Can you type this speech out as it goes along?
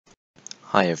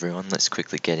Hi everyone, let's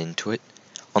quickly get into it.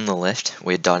 On the left,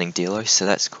 we're dieting Delos, so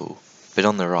that's cool. But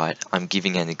on the right, I'm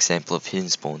giving an example of hidden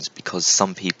spawns because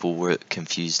some people were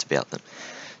confused about them.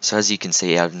 So as you can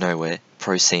see, out of nowhere,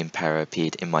 Pro-C and Para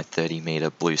appeared in my 30-meter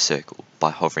blue circle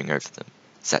by hovering over them.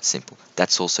 It's that simple.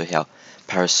 That's also how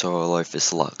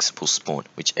Parasaurolophus Lux will spawn,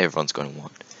 which everyone's going to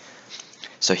want.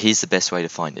 So here's the best way to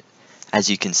find it. As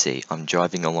you can see, I'm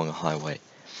driving along a highway,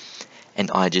 and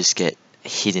I just get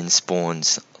hidden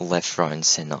spawns left, right and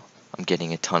center. I'm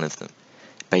getting a ton of them.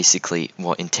 Basically,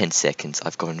 in 10 seconds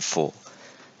I've gotten 4.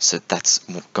 So that's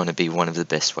going to be one of the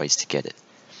best ways to get it.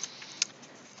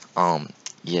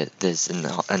 Yeah, there's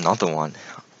another one.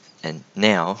 And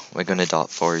now we're going to dart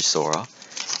Parasaura,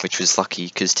 which was lucky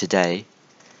because today,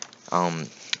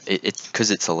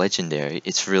 because it's a legendary,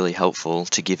 it's really helpful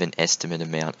to give an estimate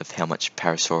amount of how much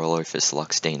Parasaurolophus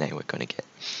Lux DNA we're going to get.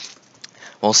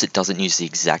 Whilst it doesn't use the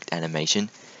exact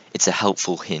animation, it's a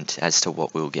helpful hint as to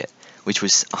what we'll get, which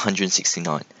was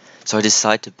 169. So I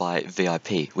decided to buy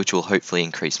VIP, which will hopefully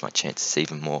increase my chances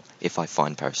even more if I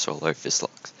find Parasaurolophus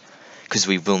Lux, because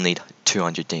we will need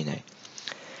 200 DNA.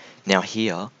 Now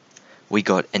here, we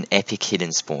got an epic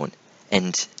hidden spawn,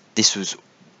 and this was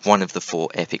one of the 4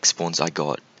 epic spawns I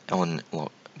got on,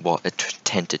 a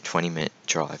 10 to 20 minute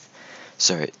drive.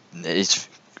 So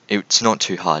it's not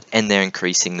too hard, and they're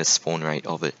increasing the spawn rate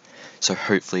of it, so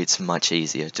hopefully it's much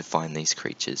easier to find these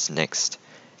creatures next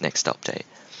update.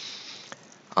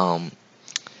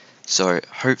 So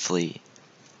hopefully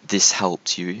this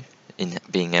helped you in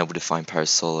being able to find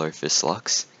Parasaurolophus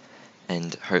Lux,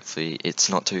 and hopefully it's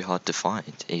not too hard to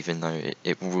find, even though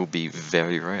it will be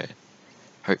very rare.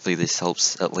 Hopefully this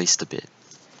helps at least a bit.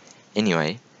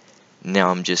 Anyway, now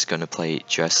I'm just going to play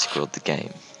Jurassic World the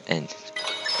game, and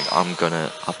I'm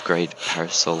gonna upgrade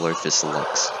Parasaurolophus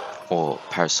Lux or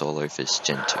Parasaurolophus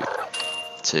Gen 2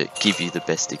 to give you the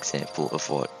best example of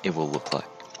what it will look like.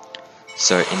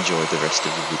 So enjoy the rest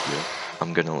of the video.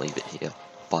 I'm gonna leave it here.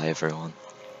 Bye everyone.